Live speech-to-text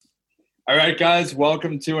All right, guys,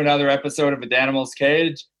 welcome to another episode of A Danimal's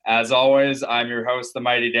Cage. As always, I'm your host, the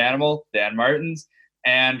Mighty Danimal, Dan Martins.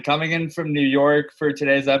 And coming in from New York for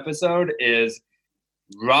today's episode is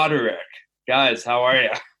Roderick. Guys, how are you?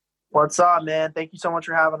 What's up, man? Thank you so much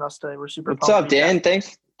for having us today. We're super What's pumped up, to be Dan? back.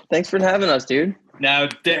 Thanks for having us, dude. Now,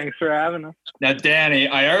 Thanks for having us. Now, Danny,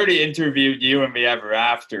 I already interviewed you in the Ever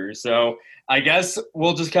After, so I guess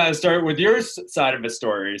we'll just kind of start with your side of the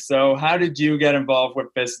story. So how did you get involved with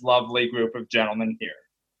this lovely group of gentlemen here?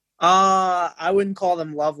 I wouldn't call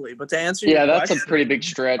them lovely, but to answer your Yeah, that's question, a pretty big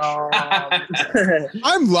stretch.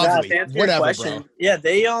 I'm lovely. to answer your Whatever, question, bro. yeah,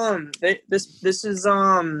 this is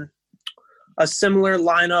a similar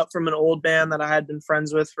lineup from an old band that I had been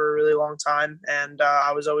friends with for a really long time, and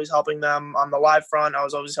I was always helping them on the live front. I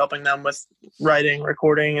was always helping them with writing,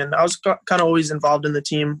 recording, and I was kind of always involved in the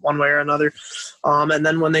team one way or another. And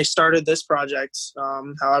then when they started this project,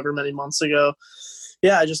 however many months ago,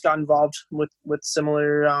 yeah, I just got involved with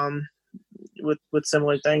similar with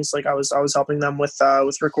similar things. Like I was helping them with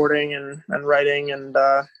recording and writing and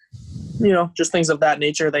just things of that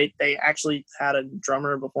nature. They actually had a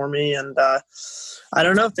drummer before me, and I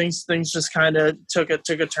don't know, things just kind of took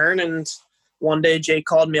a turn. And one day Jake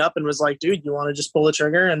called me up and was like, "Dude, you want to just pull the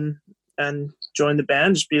trigger and join the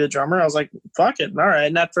band, just be the drummer?" I was like, "Fuck it, all right."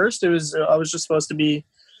 And at first I was just supposed to be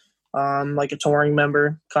like a touring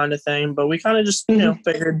member kind of thing, but we kind of just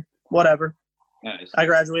figured whatever. Nice. I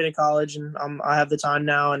graduated college and I have the time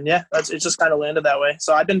now, and yeah, it just kind of landed that way.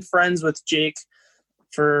 So I've been friends with Jake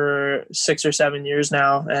for 6 or 7 years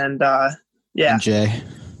now, and yeah,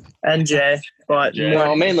 And Jay. but Jay.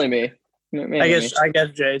 No, mainly me. I guess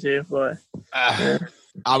Jay too, but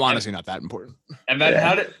I'm honestly not that important. And then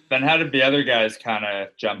Yeah. how did the other guys kind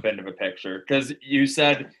of jump into the picture? Because you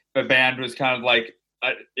said the band was kind of like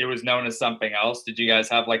it was known as something else. Did you guys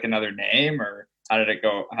have like another name, or how did it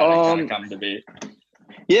go? How did it kind of come to be?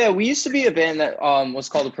 Yeah, we used to be a band that was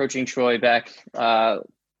called Approaching Troy back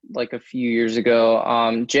like a few years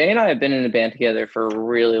ago. Jay and I have been in a band together for a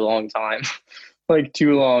really long time, like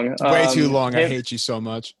too long. Way too long. I hate you so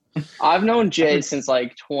much. I've known Jay since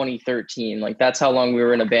like 2013. Like that's how long we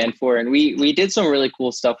were in a band for, and we did some really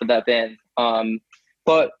cool stuff with that band.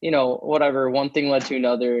 But whatever, one thing led to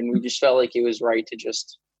another, and we just felt like it was right to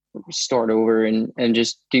just start over and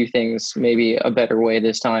just do things maybe a better way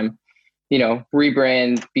this time.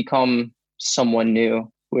 Rebrand, become someone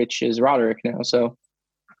new, which is Roderick now. So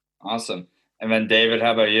Awesome. And then David,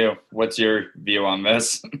 how about you? What's your view on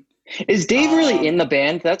this? is Dave really in the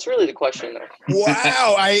band? That's really the question.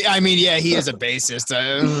 Wow. I mean, yeah, he is a bassist.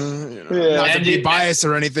 Not to And be you- biased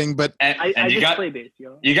or anything, but I And you just got play bass,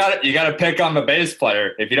 yo. you got to pick on the bass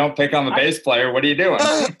player. If you don't pick on the bass player, what are you doing?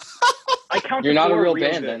 I count You're to not a four real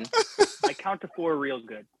real band good. then. I count to four real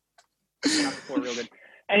good.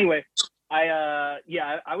 Anyway,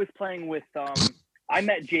 I was playing with I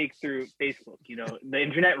met Jake through Facebook. The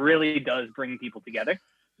internet really does bring people together.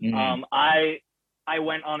 Mhm. I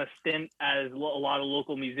went on a stint, as a lot of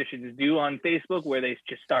local musicians do, on Facebook, where they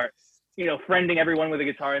just start, friending everyone with a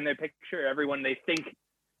guitar in their picture, everyone they think,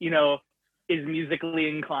 is musically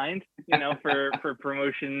inclined, for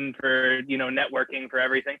promotion, for, networking, for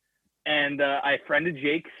everything. And I friended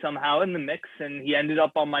Jake somehow in the mix, and he ended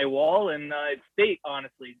up on my wall. And it's fate,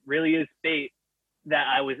 honestly. It really is fate that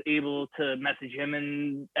I was able to message him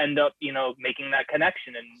and end up, making that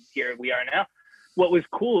connection. And here we are now. What was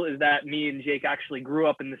cool is that me and Jake actually grew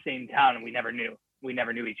up in the same town, and we never knew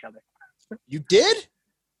each other. you did?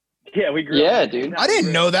 Yeah, we grew up. Yeah, in the same dude. town. I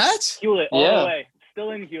didn't know that. Hewlett all Yeah. the way.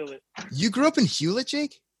 Still in Hewlett. You grew up in Hewlett,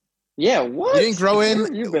 Jake? Yeah, what? You didn't grow Where in?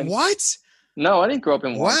 have you been? What? No, I didn't grow up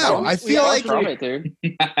in Wow, Washington. I feel like- from it, dude.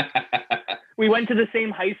 We went to the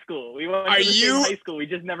same high school. Are you- Same high school. We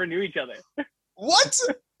just never knew each other. What?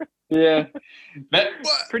 Yeah. That-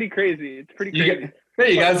 Pretty crazy. It's pretty you, crazy.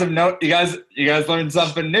 hey, you guys have you guys learned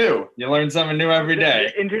something new. You learn something new every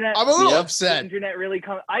day. The internet. I'm a little Yep. The upset. internet really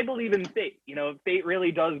comes. I believe in fate. Fate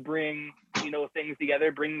really does bring things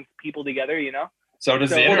together, brings people together. So does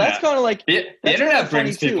the Well, Well, internet. that's kind of like the that's internet kinda funny,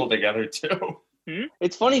 brings people too. together too.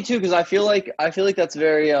 It's funny too because I feel like that's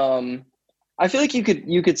very I feel like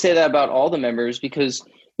you could say that about all the members because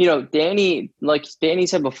Danny, like Danny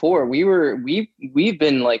said before, we've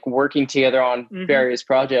been like working together on various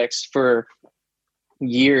projects for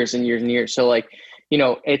years and years and years. So like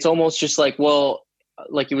it's almost just like, well,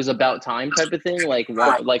 like it was about time type of thing. Like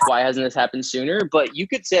why hasn't this happened sooner? But you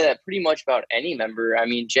could say that pretty much about any member. I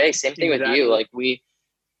mean, Jay, same thing with you. Like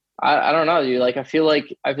I don't know, dude. Like, I feel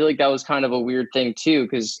like that was kind of a weird thing too,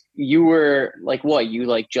 because you were like, what? You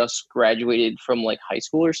like just graduated from like high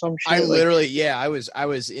school or some shit? I literally, yeah, I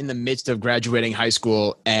was in the midst of graduating high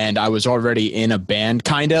school, and I was already in a band,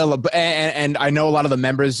 kind of, and I know a lot of the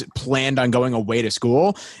members planned on going away to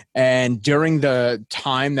school, and during the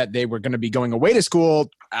time that they were going to be going away to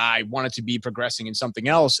school, I wanted to be progressing in something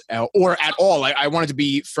else, or at all. I wanted to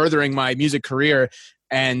be furthering my music career,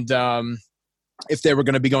 and if they were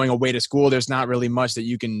going to be going away to school, there's not really much that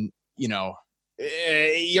you can,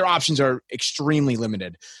 your options are extremely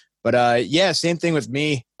limited. But yeah, same thing with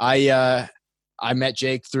me. I met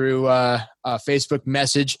Jake through a Facebook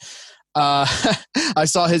message. I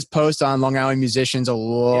saw his post on Long Island Musicians a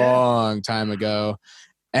long time ago,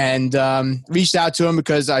 and reached out to him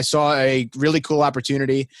because I saw a really cool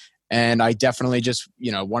opportunity, and I definitely just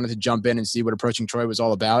wanted to jump in and see what Approaching Troy was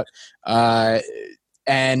all about.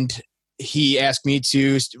 And he asked me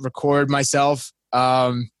to record myself. He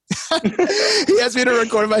asked me to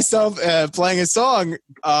record myself playing a song,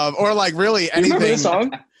 or like really anything. Do you remember the song?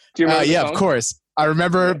 Do you remember the yeah, song? of course. I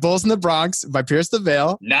remember Bulls in the Bronx by Pierce the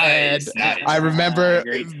Veil. Nice. I remember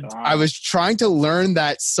Great song. I was trying to learn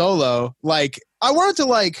that solo. Like, I wanted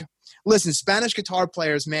to listen, Spanish guitar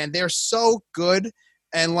players, man, they're so good.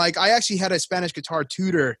 And like, I actually had a Spanish guitar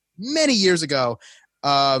tutor many years ago.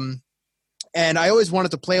 And I always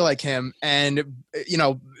wanted to play like him. And,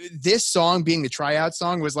 this song being the tryout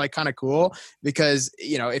song was like kind of cool because,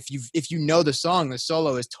 if you know the song, the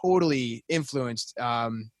solo is totally influenced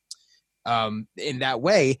in that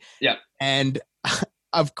way. Yeah. And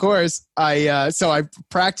of course so I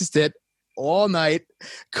practiced it all night,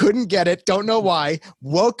 couldn't get it. Don't know why.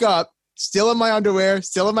 Woke up still in my underwear,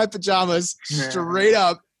 still in my pajamas, straight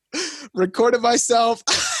up recorded myself,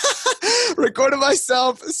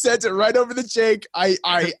 sent it right over to Jake. I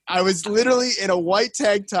was literally in a white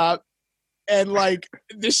tank top and like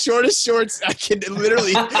the shortest shorts I can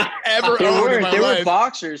literally ever own in my life. Were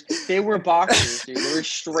boxers. They were boxers, dude. They were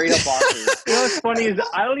straight up boxers. You know what's funny is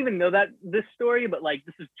I don't even know this story, but like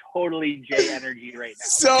this is totally Jay energy right now.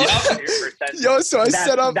 So, 100%. So I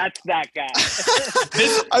set up. That's that guy.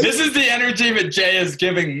 This is the energy that Jay is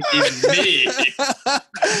giving even me.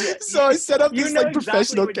 So I set up this like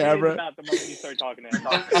professional what camera. About the moment you start talking to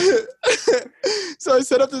him. So I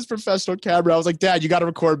set up this professional camera. I was like, Dad, you got to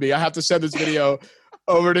record me. I have to send this video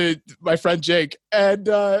over to my friend Jake. And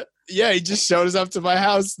he just showed us up to my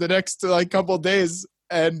house the next couple of days.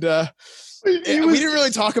 And we didn't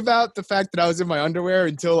really talk about the fact that I was in my underwear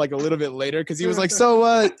until like a little bit later because he was like,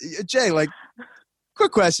 so Jay, like,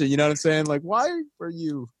 quick question, you know what I'm saying? Like, why did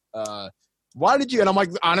you? And I'm like,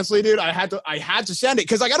 honestly, dude, I had to send it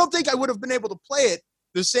because like I don't think I would have been able to play it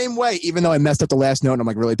the same way, even though I messed up the last note and I'm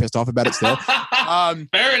like really pissed off about it still.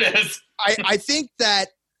 There it is. I think that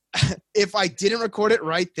if I didn't record it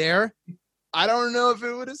right there, I don't know if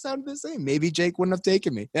it would have sounded the same. Maybe Jake wouldn't have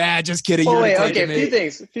taken me. Just kidding. Oh, wait, okay,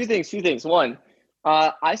 few things. One,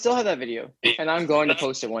 I still have that video, and I'm going to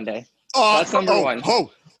post it one day. That's number one.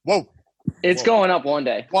 Whoa. It's going up one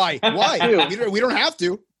day. Why? We don't have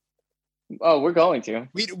to. Oh, we're going to.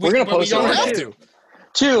 We're going to post it one day. We don't have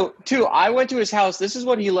to. Two, I went to his house. This is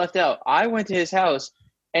what he left out. I went to his house,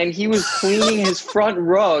 and he was cleaning his front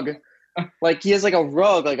rug. Like, he has like a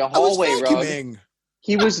rug, like a hallway rug.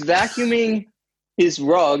 He was vacuuming his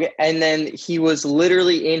rug, and then he was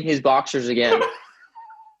literally in his boxers again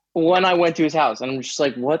when I went to his house. And I'm just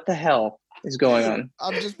like, what the hell is going on?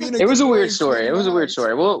 I'm just being It was a weird story.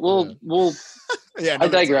 We'll I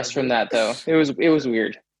digress from that, though. It was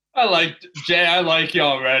weird. Jay, I like you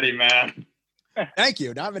already, man. Thank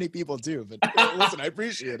you. Not many people do, but listen, I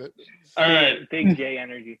appreciate it. All right. Big J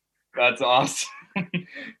energy. That's awesome.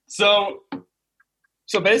 So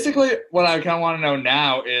basically what I kind of want to know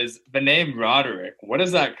now is the name Roderick. What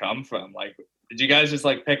does that come from? Like, did you guys just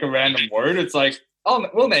like pick a random word? It's like, oh,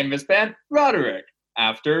 we'll name this band Roderick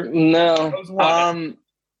after. No.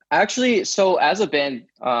 Actually, so as a band,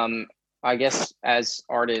 I guess as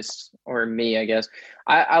artists or me, I guess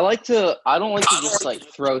I don't like to just like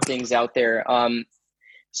throw things out there.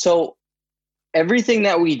 So everything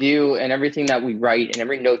that we do and everything that we write and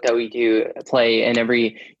every note that we do play and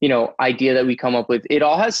every, idea that we come up with, it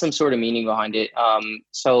all has some sort of meaning behind it.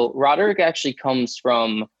 So Roderick actually comes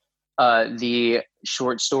from the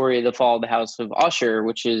short story, The Fall of the House of Usher,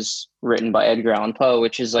 which is written by Edgar Allan Poe,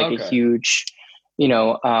 which is like a huge,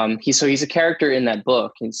 he's a character in that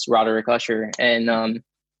book. It's Roderick Usher. And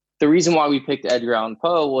the reason why we picked Edgar Allan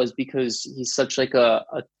Poe was because he's such like a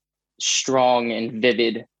strong and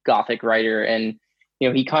vivid Gothic writer. And,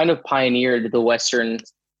 he kind of pioneered the Western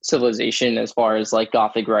civilization as far as like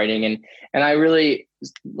Gothic writing, and I really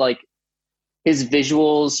like his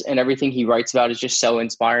visuals and everything he writes about is just so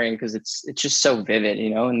inspiring because it's just so vivid, you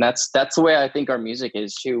know. And that's the way I think our music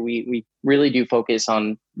is too. We really do focus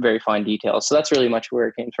on very fine details, so that's really much where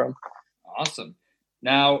it came from. Awesome.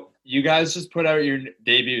 Now, you guys just put out your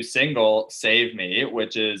debut single, Save Me,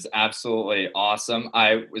 which is absolutely awesome.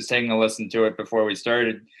 I was taking a listen to it before we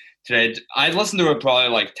started today. I listened to it probably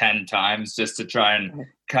like 10 times just to try and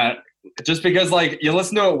just because like you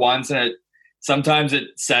listen to it once and sometimes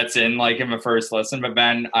it sets in like in the first listen, but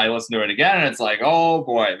then I listen to it again and it's like, oh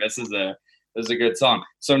boy, this is a good song.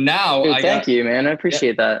 So now thank you, man. I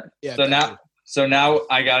appreciate that. Yeah. So now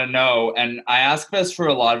I gotta know, and I ask this for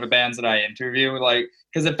a lot of the bands that I interview, like,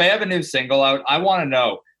 because if they have a new single out, I want to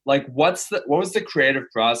know, like, what was the creative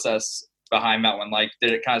process behind that one? Like,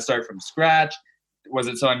 did it kind of start from scratch? Was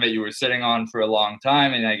it something that you were sitting on for a long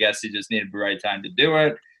time, and I guess you just needed the right time to do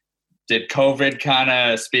it? Did COVID kind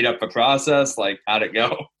of speed up the process? Like, how'd it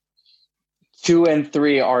go? 2 and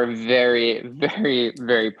 3 are very, very,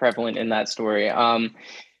 very prevalent in that story.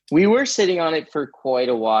 We were sitting on it for quite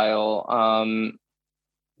a while.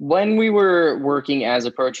 When we were working as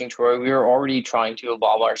Approaching Troy, we were already trying to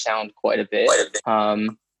evolve our sound quite a bit.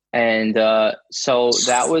 So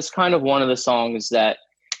that was kind of one of the songs that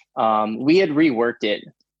we had reworked it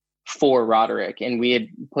for Roderick, and we had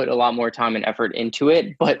put a lot more time and effort into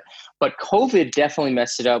it. But COVID definitely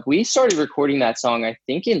messed it up. We started recording that song, I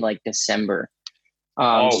think, in like December.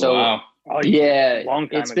 Wow. Yeah, Long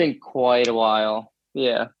time it's ago. been quite a while.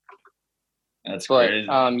 Yeah. That's But crazy.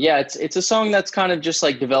 it's a song that's kind of just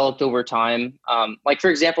like developed over time. Like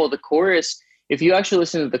for example, the chorus, if you actually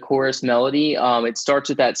listen to the chorus melody, it starts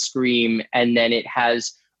with that scream and then it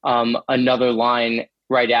has another line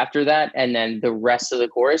right after that, and then the rest of the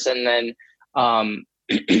chorus. And then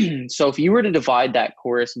so if you were to divide that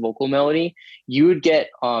chorus vocal melody, you would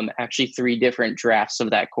get actually 3 different drafts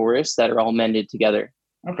of that chorus that are all mended together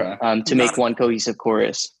Okay. to make one cohesive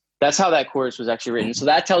chorus. That's how that chorus was actually written. So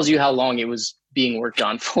that tells you how long it was being worked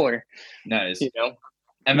on for. Nice. You know.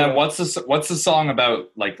 And then what's the song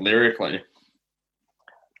about, like, lyrically?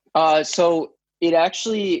 So it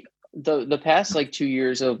actually the past like 2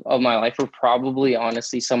 years of my life were probably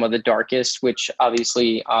honestly some of the darkest, which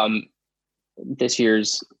obviously this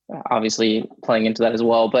year's obviously playing into that as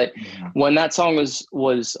well. But when that song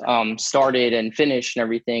was started and finished and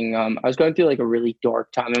everything, I was going through like a really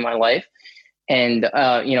dark time in my life. And,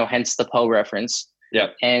 hence the Poe reference. Yeah.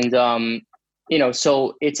 And,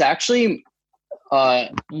 so it's actually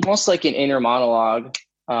almost like an inner monologue.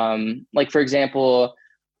 Like, for example,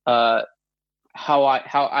 I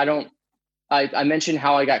mentioned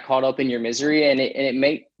how I got caught up in your misery, and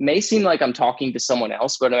it may seem like I'm talking to someone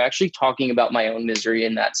else, but I'm actually talking about my own misery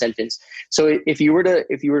in that sentence. So if you were to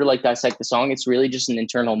like dissect the song, it's really just an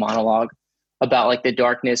internal monologue about like the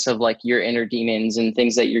darkness of like your inner demons and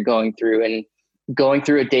things that you're going through, and going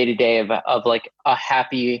through a day-to-day of like a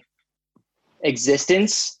happy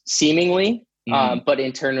existence seemingly, but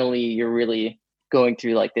internally you're really going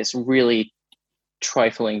through like this really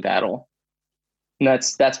trifling battle. And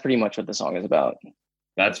that's pretty much what the song is about.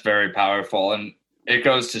 That's very powerful, and it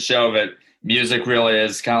goes to show that music really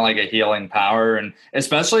is kind of like a healing power, and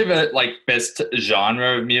especially that like this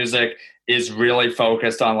genre of music is really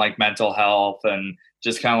focused on like mental health and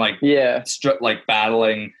just kind of like like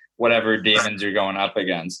battling whatever demons you're going up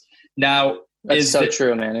against. Now, that's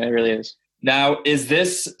true, man. It really is. Now, is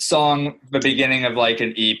this song the beginning of like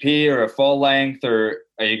an EP or a full length, or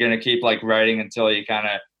are you going to keep like writing until you kind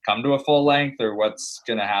of come to a full length, or what's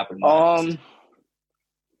going to happen next?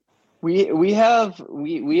 We have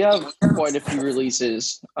quite a few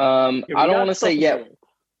releases. I don't want to say yet.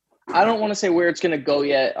 I don't want to say where it's going to go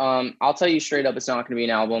yet. I'll tell you straight up, it's not going to be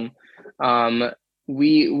an album.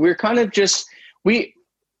 We're kind of just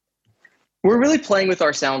we're really playing with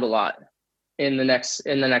our sound a lot in the next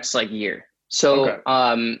like year. So,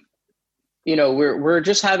 we're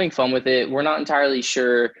just having fun with it. We're not entirely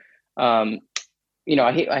sure. I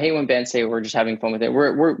hate when bands say we're just having fun with it.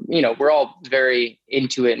 We're all very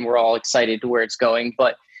into it and we're all excited to where it's going,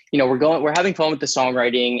 but we're having fun with the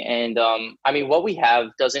songwriting. And, what we have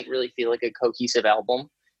doesn't really feel like a cohesive album,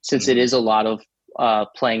 since it is a lot of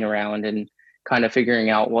playing around and kind of figuring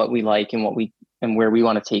out what we like and where we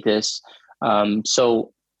want to take this.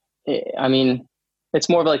 It's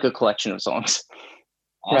more of like a collection of songs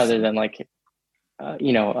rather than like,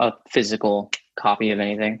 a physical copy of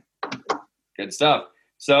anything. Good stuff.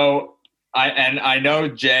 So I know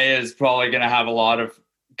Jay is probably going to have a lot of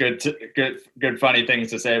good funny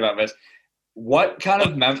things to say about this. What kind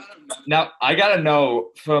of now I got to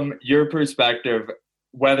know from your perspective,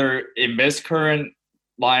 whether in this current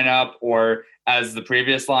lineup or as the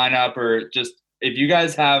previous lineup, or just if you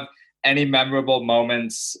guys have any memorable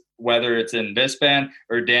moments, whether it's in this band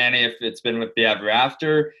or Danny, if it's been with the Ever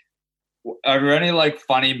After, are there any like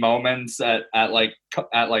funny moments at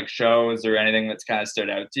shows or anything that's kind of stood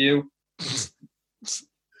out to you?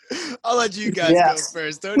 I'll let you guys go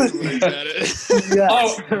first. Don't even worry about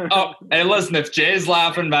it. Oh, hey, listen, if Jay's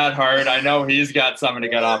laughing that hard, I know he's got something to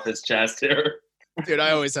get off his chest here. Dude,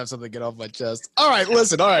 I always have something to get off my chest. All right,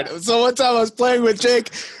 listen. All right. So one time I was playing with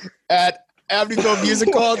Jake at Amityville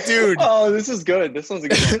Music Hall. Dude. Oh, this is good. This one's a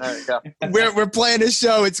good one. All right, go. We're playing this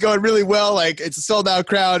show. It's going really well. Like, it's a sold-out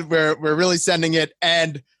crowd. We're really sending it.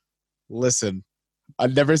 And listen,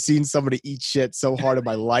 I've never seen somebody eat shit so hard in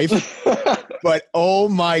my life. But, oh,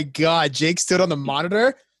 my God. Jake stood on the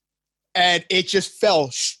monitor, and it just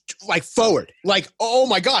fell, like, forward. Like, oh,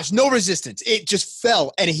 my gosh, no resistance. It just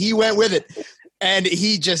fell, and he went with it. And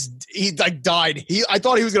he like, died. I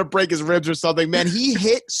thought he was going to break his ribs or something. Man, he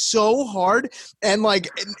hit so hard. And, like,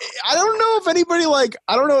 I don't know if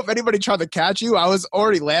anybody tried to catch you. I was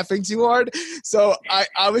already laughing too hard. So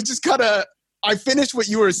I was just kind of – I finished what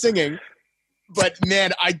you were singing. But,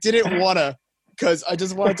 man, I didn't want to. Because I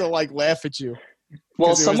just wanted to, like, laugh at you.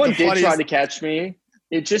 Well, someone did try to catch me.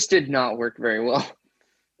 It just did not work very well.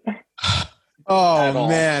 Oh,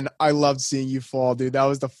 man. I loved seeing you fall, dude. That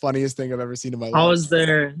was the funniest thing I've ever seen in my life. I was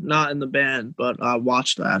there, not in the band, but I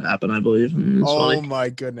watched that happen, I believe. Oh, my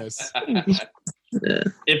goodness. Yeah.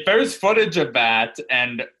 If there's footage of that,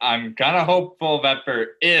 and I'm kind of hopeful that there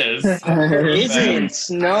is. There isn't.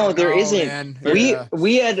 No, there isn't.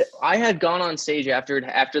 Man. I had gone on stage after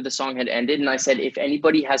the song had ended, and I said, if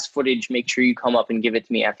anybody has footage, make sure you come up and give it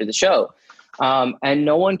to me after the show. And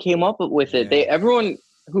no one came up with it. Everyone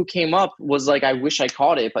who came up was like, I wish I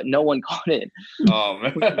caught it, but no one caught it. Oh,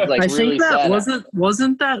 man. Like, I think that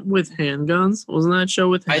wasn't that with handguns? Wasn't that show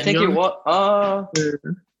with handguns? I think it was.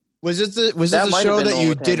 Was it the show that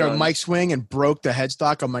you did a mic swing and broke the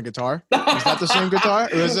headstock on my guitar? Was that the same guitar?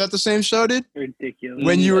 Was that the same show, dude? Ridiculous.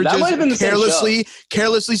 When you were just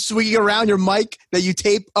carelessly swinging around your mic that you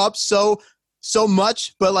tape up so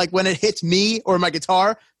much, but like when it hits me or my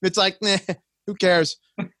guitar, it's like, nah, who cares?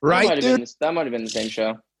 Right, dude? That might have been the same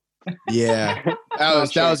show. Yeah.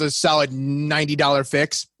 That was a solid $90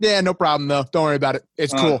 fix. Yeah, no problem, though. Don't worry about it.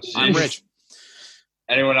 It's cool. I'm rich.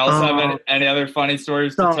 Anyone else have any other funny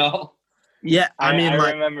stories to tell? Yeah, I mean,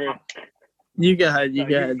 I remember. You go ahead,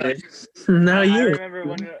 dude. No, you. I remember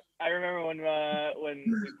when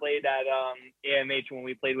we played at AMH, when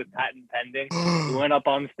we played with Patent Pending. We went up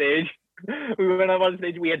on stage.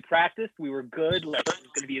 We had practiced. We were good. Like, it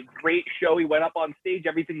was going to be a great show. We went up on stage.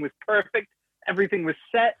 Everything was perfect. Everything was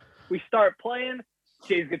set. We start playing.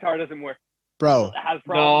 Jay's guitar doesn't work. Bro. It has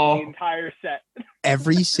problems the entire set.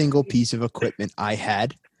 Every single piece of equipment I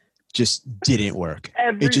had just didn't work.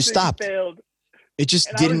 Everything it just stopped. Failed. It just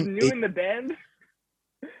and didn't. I was new in the band.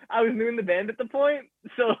 I was new in the band at the point,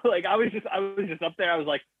 so like I was just up there. I was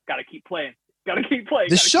like, gotta keep playing.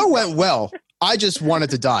 The show went well. I just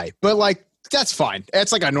wanted to die, but like that's fine.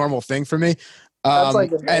 It's like a normal thing for me.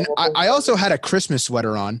 And I also had a Christmas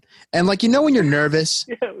sweater on, and like, you know, when you're nervous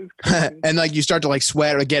and like you start to like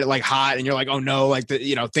sweat or get like hot and you're like, oh no, like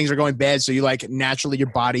things are going bad. So you like naturally your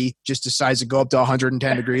body just decides to go up to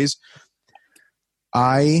 110 degrees.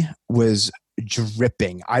 I was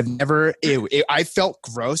dripping. I felt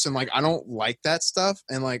gross and like, I don't like that stuff.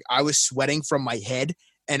 And like, I was sweating from my head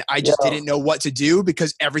and I just didn't know what to do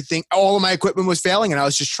because all of my equipment was failing. And I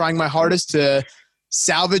was just trying my hardest to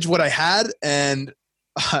salvage what I had, and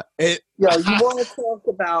you want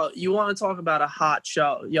to talk about a hot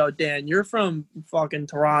show. Yo, Dan, you're from fucking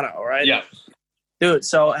Toronto, right? Yeah. Dude,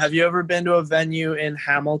 so have you ever been to a venue in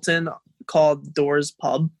Hamilton called Doors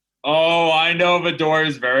Pub? Oh, I know the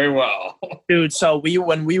Doors very well. Dude, so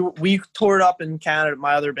when we toured up in Canada,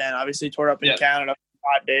 my other band obviously toured up in Canada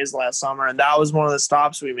for 5 days last summer, and that was one of the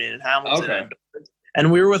stops we made in Hamilton. Okay. And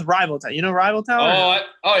we were with Rival Town. You know Rival Town?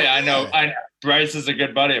 Oh yeah, I know. Bryce is a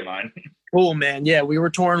good buddy of mine. Cool, man. Yeah, we were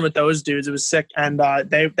touring with those dudes. It was sick. And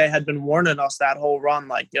they had been warning us that whole run,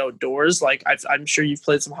 like, yo, Doors, like, I'm sure you've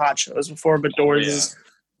played some hot shows before, but Doors is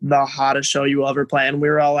the hottest show you will ever play. And we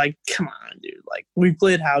were all like, come on, dude. Like, we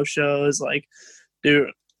played house shows. Like,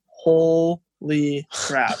 dude, holy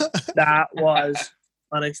crap. That was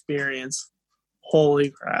an experience.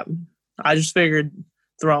 Holy crap. I just figured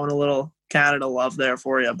throwing a little Canada love there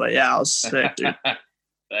for you, but yeah, I was sick, dude.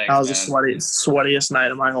 Thanks, that was the sweatiest night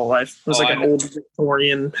of my whole life. It was an old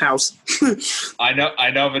Victorian house. I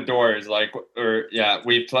know the Doors, like,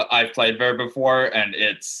 I've played there before, and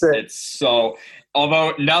it's so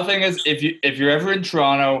Although nothing is, if you're ever in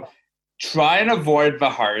Toronto, try and avoid the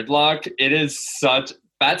Hard Luck. It is such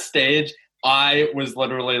that stage. I was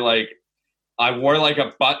literally like, I wore like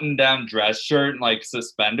a button-down dress shirt and like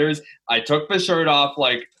suspenders. I took the shirt off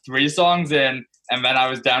like 3 songs in, and then I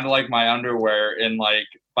was down to like my underwear in like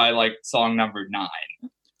by like song number 9.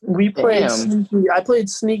 We played Damn. I played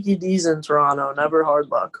Sneaky D's in Toronto. Never Hard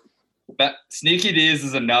Luck. Sneaky D's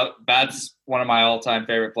is another. That's one of my all-time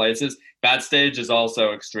favorite places. That stage is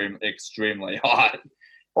also extremely hot.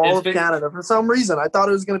 All It's of been- Canada. For some reason, I thought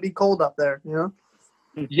it was going to be cold up there. You know.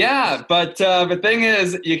 Yeah, but the thing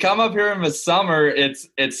is, you come up here in the summer, it's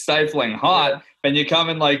stifling hot. Yeah. Then you come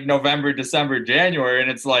in like November, December, January,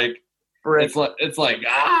 and it's like Brick. it's like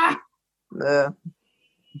ah, Yeah.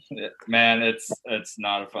 man, it's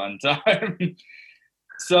not a fun time.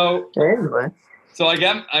 So Anyway.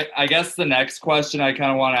 again, I guess the next question I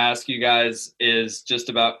kind of want to ask you guys is just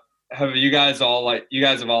about you guys have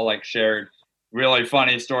all shared really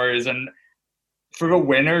funny stories, and for the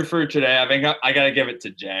winner for today, I think I gotta give it to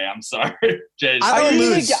Jay. I'm sorry, Jay. I don't didn't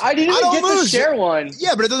lose. I didn't I even don't get to lose. share one.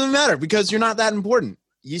 Yeah, but it doesn't matter because you're not that important.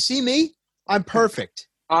 You see me? I'm perfect.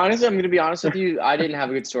 Honestly, I'm gonna be honest with you. I didn't have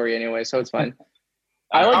a good story anyway, so it's fine.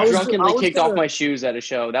 I I was drunkenly kicked off gonna- my shoes at a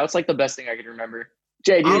show. That was like the best thing I could remember.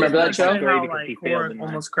 Jay, do you I was remember that gonna show? say Story how, because like, he failed Cork in mine.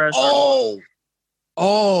 almost crashed.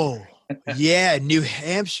 Oh, yeah, New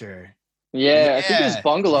Hampshire. Yeah, I think it was Yeah.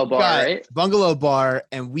 Bungalow Bar, Got right? Bungalow Bar,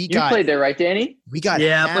 and we You got played there, right, Danny? Yeah,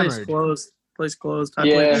 place hammered. closed. Place closed. I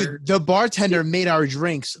Yeah. played there. Dude, the bartender made our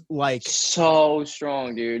drinks like So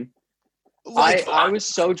strong, dude. I was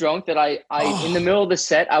so drunk that I in the middle of the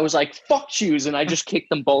set I was like, fuck shoes, and I just kicked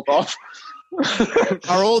them both off.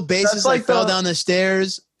 our old bassist That's like like fell the- down the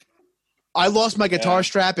stairs. I lost my guitar Yeah.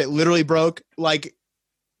 strap. It literally broke. Like,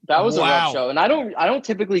 That was a Wow. rough show. And I don't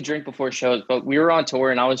typically drink before shows, but we were on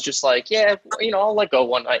tour and I was just like, yeah, I'll let go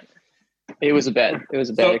one night. It was a bad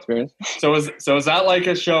So- experience. So is that like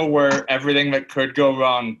a show where everything that could go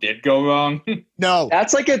wrong did go wrong? no.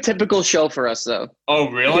 That's like a typical show for us though. Oh,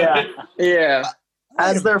 really? Yeah. Yeah.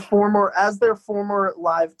 As their former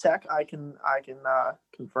live tech, I can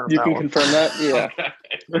confirm You that can one. confirm that? Yeah.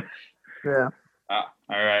 Okay. Yeah. All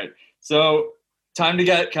right. So time to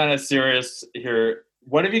get kind of serious here.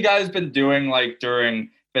 What have you guys been doing like during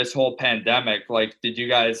this whole pandemic? Like, did you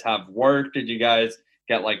guys have work? Did you guys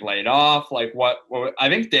get like laid off? Like what I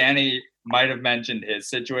think Danny might have mentioned his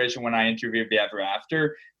situation when I interviewed the ever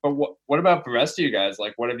after. But what about the rest of you guys?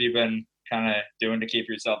 Like, what have you been kind of doing to keep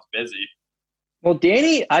yourself busy? Well,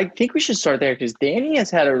 Danny, I think we should start there because Danny has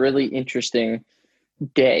had a really interesting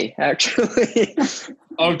day, actually.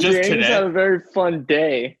 Oh, just Danny's had today? a very fun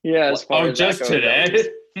day. Yeah, as far Oh, as that just goes. today?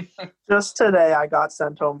 Just today, I got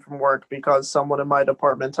sent home from work because someone in my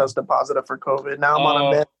department tested positive for COVID. Now I'm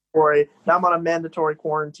on a mandatory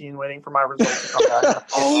quarantine, waiting for my results to come back.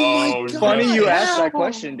 Oh, my God. Funny you asked that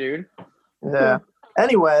question, dude. Yeah.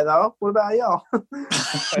 Anyway, though, what about y'all?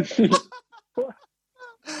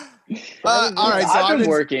 All right. So I've been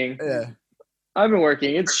working. Yeah. I've been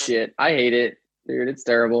working. It's shit. I hate it, dude. It's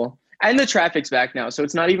terrible. And the traffic's back now, so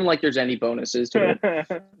it's not even like there's any bonuses to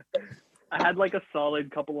it. I had like a solid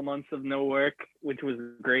couple of months of no work, which was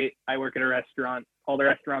great. I work at a restaurant. All the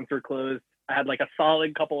restaurants were closed. I had like a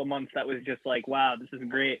solid couple of months that was just like, wow, this is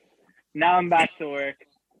great. Now I'm back to work.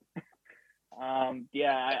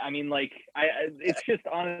 I mean, like, it's just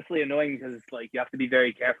honestly annoying because like you have to be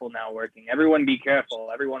very careful now working. Everyone be careful.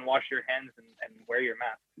 Everyone wash your hands and wear your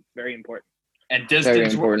mask. It's very important. And Very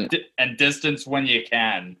distance important. and distance when you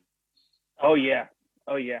can. Oh yeah.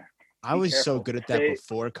 Oh yeah. I was so careful. good at that Stay-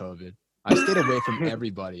 before COVID. I stayed away from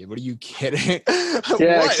everybody. What are you kidding?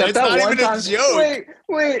 Yeah, What? except It's that not one even time. a joke.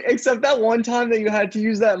 Wait, except that one time that you had to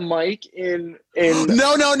use that mic in.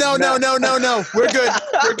 No. We're good.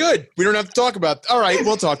 We're good. We don't have to talk about. All right,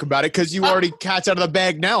 we'll talk about it because you already cat's out of the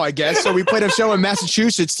bag now, I guess. So we played a show in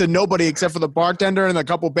Massachusetts to nobody except for the bartender and a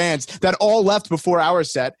couple bands that all left before our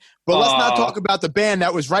set. But let's not talk about the band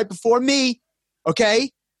that was right before me.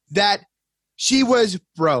 Okay, that she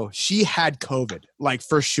had COVID, like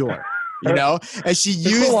for sure. You know, and she It's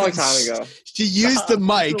used a long time ago. She used the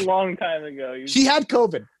mic. It's a long time ago. You She had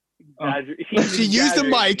COVID. he's She used the exaggerating.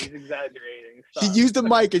 mic. He's exaggerating. She Stop. used the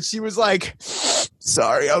mic and she was like,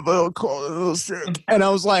 sorry, I'm a little cold, a little sick. And I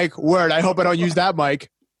was like, word, I hope I don't use that mic.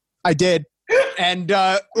 I did. And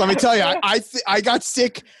let me tell you, I got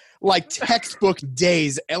sick like textbook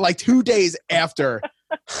days, like 2 days after.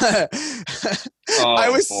 I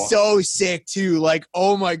was boy. so sick too. Like,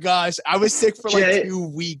 oh my gosh. I was sick for like Jay- 2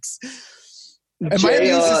 weeks. And my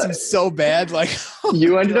immune system's so bad. Like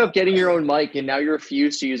you ended up getting your own mic, and now you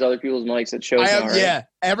refuse to use other people's mics at shows. Now, right? Yeah.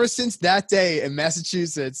 Ever since that day in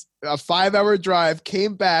Massachusetts, a 5-hour drive,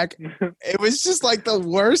 came back. It was just like the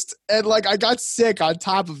worst. And like I got sick on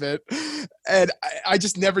top of it. And I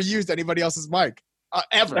just never used anybody else's mic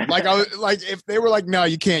ever. Like I was like, if they were like, no,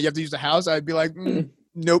 you can't, you have to use the house, I'd be like,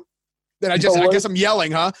 nope. Then I guess I'm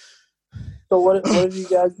yelling, huh? So what have you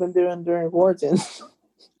guys been doing during quarantine?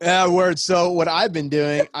 Yeah, word. So what I've been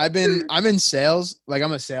doing, I'm in sales. Like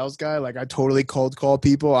I'm a sales guy. Like I totally cold call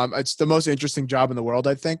people. It's the most interesting job in the world,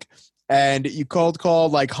 I think. And you cold call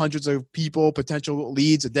like hundreds of people, potential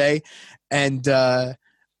leads a day. And I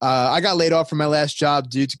got laid off from my last job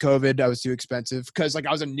due to COVID. I was too expensive because like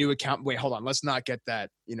I was a new account. Wait, hold on. Let's not get that,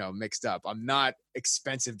 mixed up. I'm not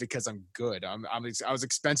expensive because I'm good. I was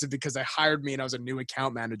expensive because they hired me and I was a new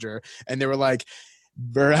account manager. And they were like,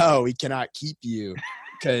 bro, we cannot keep you.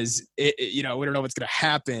 Because we don't know what's gonna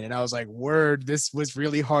happen, and I was like, "Word, this was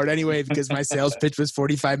really hard anyway because my sales pitch was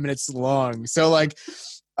 45 minutes long." So like,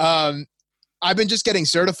 I've been just getting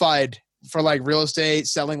certified for like real estate,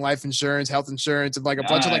 selling life insurance, health insurance, and like a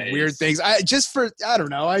bunch of like weird things. I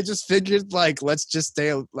don't know. I just figured like let's just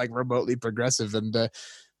stay like remotely progressive, and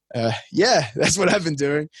that's what I've been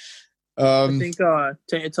doing. I think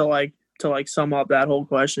to sum up that whole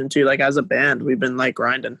question too, like as a band, we've been like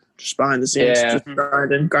grinding just behind the scenes, just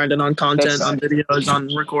grinding on content, on videos,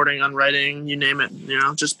 on recording, on writing, you name it.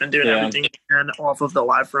 Just been doing everything and off of the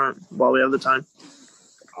live front while we have the time.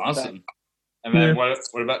 Awesome. And then what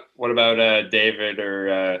about David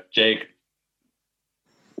or Jake?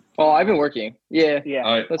 Oh, I've been working. Yeah.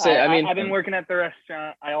 Right. Let's say. I've been working at the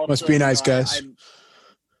restaurant. I also must be nice, guys.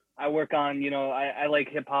 I work on, I like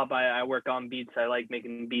hip hop. I work on beats. I like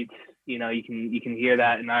making beats. You can hear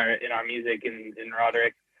that in our music in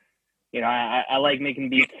Roderick. I like making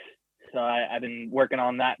beats. So I've been working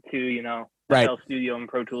on that too. Right. FL Studio and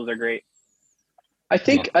Pro Tools are great. I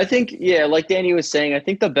think, like Danny was saying, I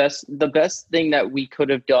think the best thing that we could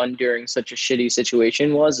have done during such a shitty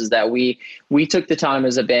situation is that we took the time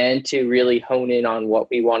as a band to really hone in on what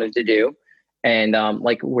we wanted to do and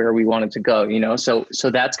like where we wanted to go, so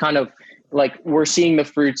that's kind of like we're seeing the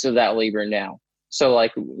fruits of that labor now. So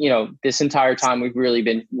like, this entire time we've really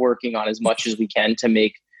been working on as much as we can to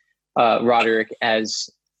make Roderick as,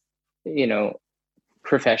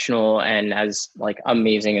 professional and as like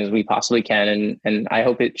amazing as we possibly can. And I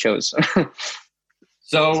hope it shows.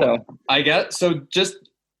 So just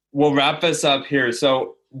we'll wrap this up here.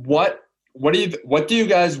 So what do you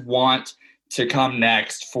guys want to come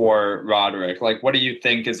next for Roderick? Like, what do you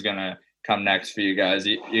think is going to come next for you guys?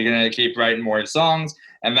 You're going to keep writing more songs.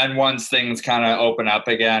 And then once things kind of open up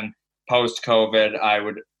again, post-COVID, I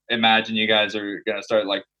would imagine you guys are going to start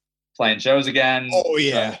like playing shows again. Oh,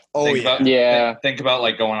 yeah. Think about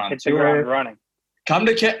like going on tour. Running. Come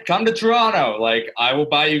to Toronto. Like, I will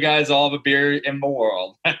buy you guys all the beer in the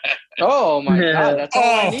world. Oh, my God. That's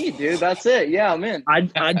all I need, dude. That's it. Yeah, I'm in.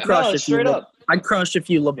 I'd crush it straight up. I'd crush a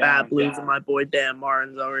few Labatt Blues and my boy Dan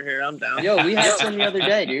Martin's over here. I'm down. Yo, we had some the other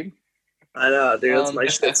day, dude. I know, dude. It's my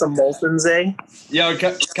shit. Some Molson's, eh? It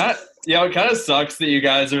kind of sucks that you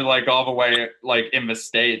guys are like all the way like in the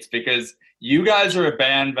States because you guys are a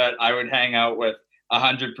band that I would hang out with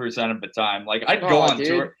 100% of the time. Like I'd go on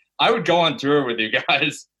tour. I would go on tour with you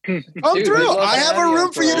guys. I'm through. I have a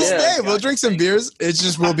room for you to stay. We'll drink some beers. It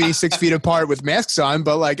just will be 6 feet apart with masks on,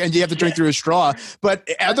 but like, and you have to drink through a straw. But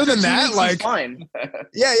other than that, like, fine.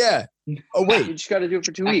 Yeah. Oh wait, you just got to do it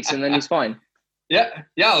for 2 weeks, and then he's fine. Yeah.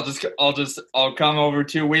 I'll come over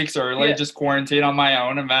 2 weeks early, just quarantine on my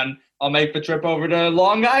own, and then I'll make the trip over to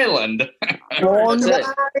Long Island. Long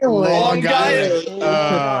Island.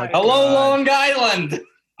 Hello, Long Island.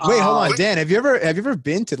 Wait, hold on, Dan. Have you ever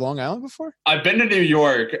been to Long Island before? I've been to New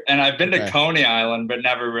York and I've been to Coney Island, but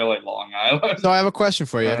never really Long Island. So I have a question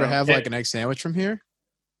for you. Ever have like an egg sandwich from here?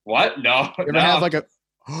 What? No. You ever have like a?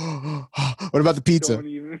 What about the pizza?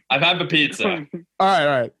 I've had the pizza. All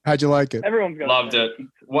right. How'd you like it? Everyone's got loved it.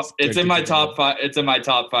 It's in my top 5. It's in my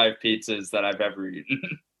top 5 pizzas that I've ever eaten.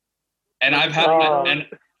 And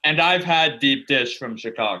I've had deep dish from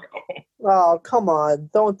Chicago. Oh, come on.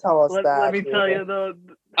 Don't tell us that. Let me tell you, though.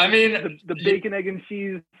 I mean, the bacon, egg, and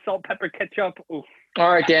cheese, salt, pepper, ketchup. Oof.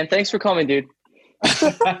 All right, Dan. Thanks for coming, dude.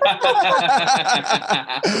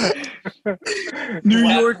 New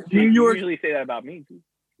York. Usually say that about me.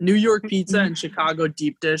 New York pizza and Chicago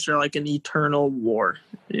deep dish are like an eternal war.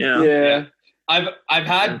 Yeah. I've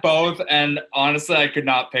had both, and honestly, I could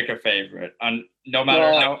not pick a favorite. No matter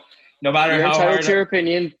how entitled hard to your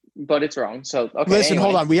opinion. but it's wrong. So okay. Listen, anyway.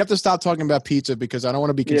 hold on. We have to stop talking about pizza because I don't want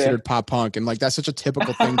to be considered pop punk, and like that's such a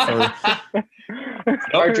typical thing for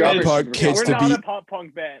Our pop drummer- punk kids We're to not be. a pop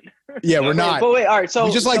punk band. Yeah, we're Wait, not. But wait, all right. So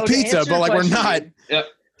We just like to pizza, answer but your like we're question, not. dude, Yep.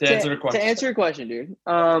 To answer the question. To answer your question, dude,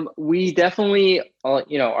 we definitely,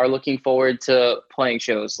 are looking forward to playing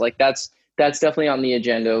shows. Like that's definitely on the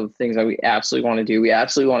agenda of things that we absolutely want to do. We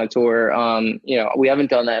absolutely want to tour. We haven't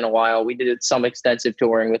done that in a while. We did some extensive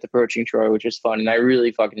touring with Approaching Troy, which was fun, and I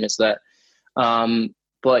really fucking miss that.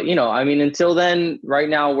 But until then, right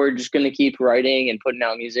now we're just going to keep writing and putting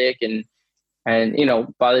out music, and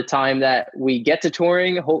by the time that we get to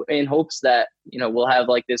touring, in hopes that we'll have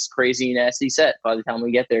like this crazy nasty set by the time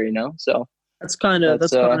we get there. So That's kind of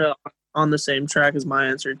on the same track as my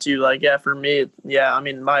answer too. Like, yeah, for me, yeah, I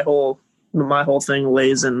mean, my whole thing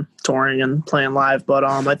lays in touring and playing live. But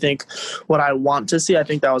I think what I want to see, I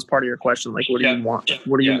think that was part of your question. Like, what do you want?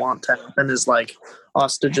 What do you want to happen? Is like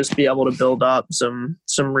us to just be able to build up some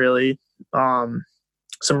really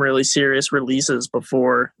serious releases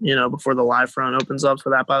before the live front opens up, so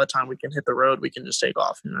that by the time we can hit the road, we can just take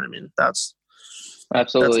off. You know what I mean? That's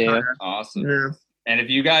absolutely Awesome. Yeah. And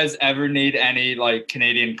if you guys ever need any like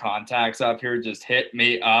Canadian contacts up here, just hit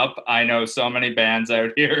me up. I know so many bands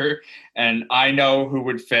out here, and I know who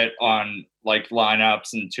would fit on like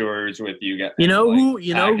lineups and tours with you guys. Who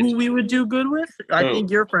we would do good with? I Who?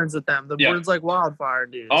 think you're friends with them. The Birds Like Wildfire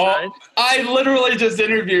dudes. Oh, right? I literally just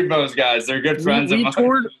interviewed those guys. They're good friends of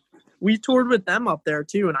mine. We toured with them up there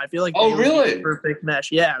too, and I feel like Oh, they would be really? a perfect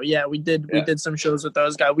mesh. Yeah, we did. Yeah. We did some shows with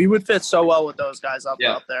those guys. We would fit so well with those guys up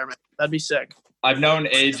Yeah. there, man. That'd be sick. I've known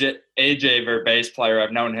AJ, their bass player.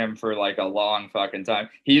 I've known him for like a long fucking time.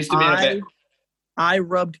 He used to be in a bit. I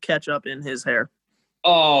rubbed ketchup in his hair.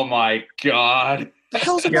 Oh my god! The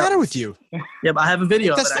hell's the matter with you? Yeah, but I have a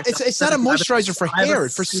video. That's, of it, actually. it's not a moisturizer for I have a hair,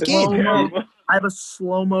 it's for skin. I have a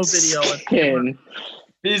slow-mo video of Skin.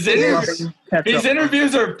 These rubbing ketchup.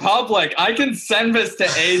 interviews are public. I can send this to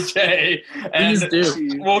AJ, and Please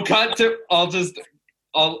do. we'll cut to. I'll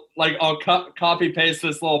copy paste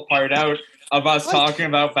this little part out of us talking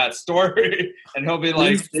about that story, and he'll be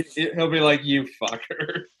like, you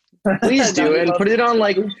fucker. Please do, and put it on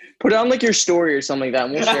like your story or something like that,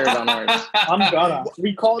 and we'll share it on ours. I'm gonna.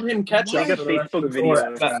 We called him ketchup. Like a for the rest Facebook of the video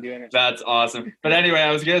tour. of him doing it. That's awesome. But anyway,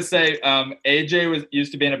 I was gonna say, AJ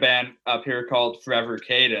used to be in a band up here called Forever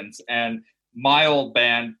Cadence, and my old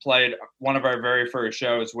band played one of our very first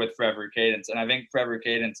shows with Forever Cadence, and I think Forever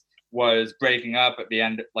Cadence was breaking up at the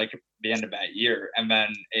end of that year, and then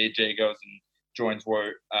AJ goes and joins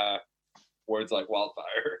Words Like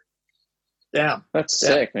Wildfire. Yeah, That's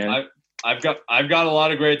sick, man. I've got a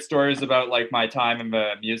lot of great stories about like my time in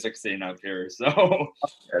the music scene up here. So,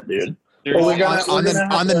 dude. Well, there's-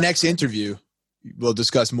 on the next interview, we'll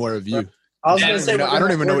discuss more of you. I was Yeah, gonna say I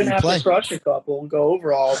don't even know what you play. Crush a couple and go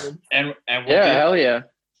over all of them. and we'll Hell yeah.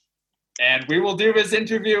 And we will do this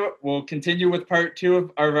interview. We'll continue with part 2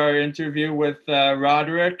 of our interview with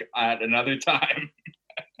Roderick at another time.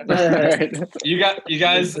 Alright. You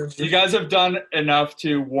guys have done enough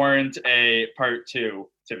to warrant a part 2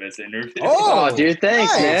 to this interview. Oh, dude,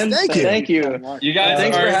 thanks, nice. man. Thank you. you. You guys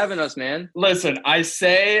Thanks are, for having us, man. listen, I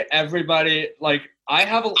say everybody, like I've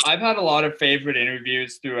had a lot of favorite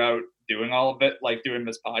interviews throughout doing all of it, like doing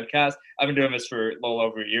this podcast. I've been doing this for a little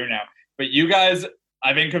over a year now. But you guys,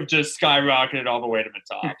 I think, have just skyrocketed all the way to the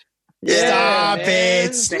top. Stop man.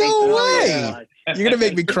 it. No way. Yeah. You're going to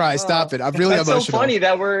make me cry. Stop it. I'm really That's emotional. so funny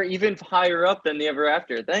that we're even higher up than the Ever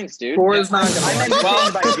After. Thanks, dude. Four is not I'm gonna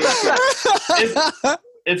entertained by Jake.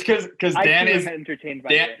 It's because I Danny's am entertained by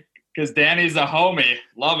Dan- Jake. because Danny's a homie.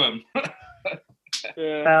 Love him.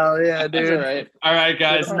 Yeah. Hell yeah, That's dude. all right. All right,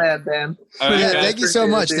 guys. Good man, Dan. All right, Yeah, guys. thank you so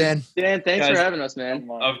much, Dan. Dan, thanks Guys. for having us, man.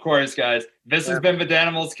 Of course, guys. This has been the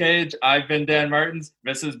Danimals Cage. I've been Dan Martins.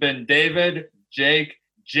 This has been David, Jake,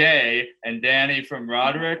 Jay, and Danny from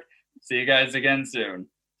Roderick. See you guys again soon.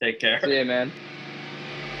 Take care. See ya, man.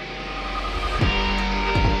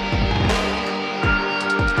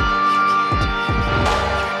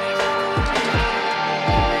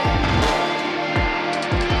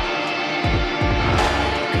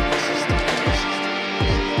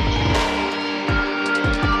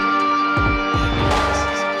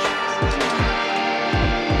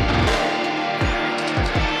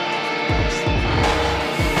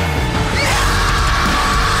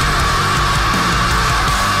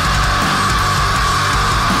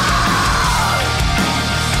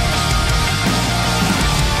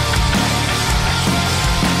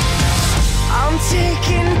 I'm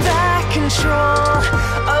taking back control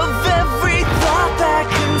of every thought that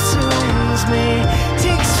consumes me,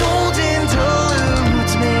 takes hold and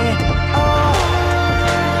deludes me. Oh,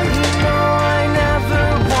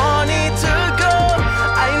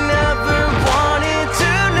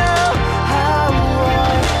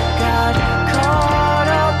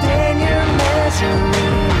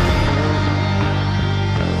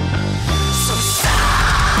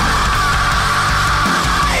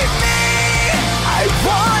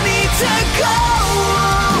 go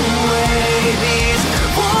away. These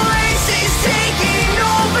voices taking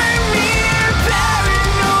over me are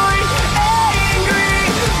paranoid, angry,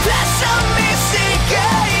 pessimistic,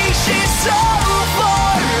 anxious, so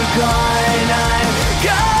far gone. I've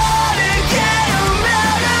gotta get 'em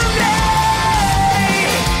out of me.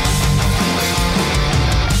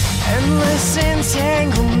 Endless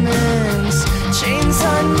entanglements, chains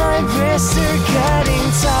on my wrists are getting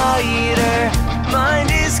tighter. Mind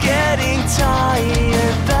is getting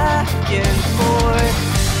tired, back and forth.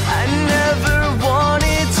 I never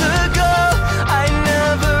wanted to go. I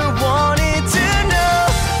never wanted to know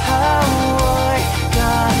how I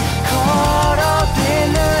got caught up in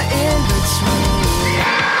the in-between.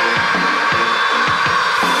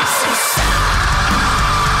 So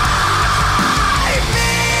save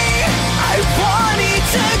me. I wanted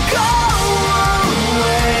to go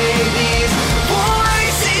away. These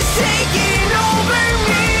voices taking over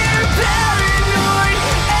me are paranoid,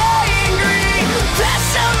 angry,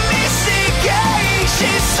 pessimistic,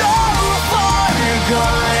 anxious, so far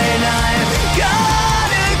gone. I've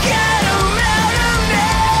gotta get 'em out of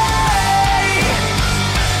me.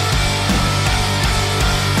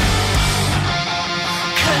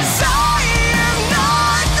 'Cause I am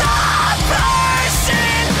not the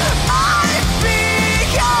person I've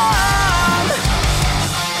become.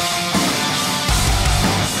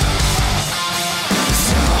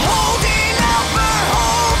 So holding out for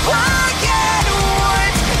hope again.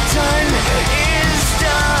 What's done is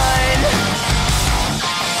done.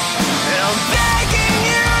 And I'm begging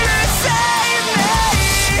you to save me.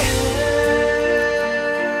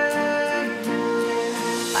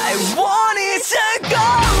 I wanted to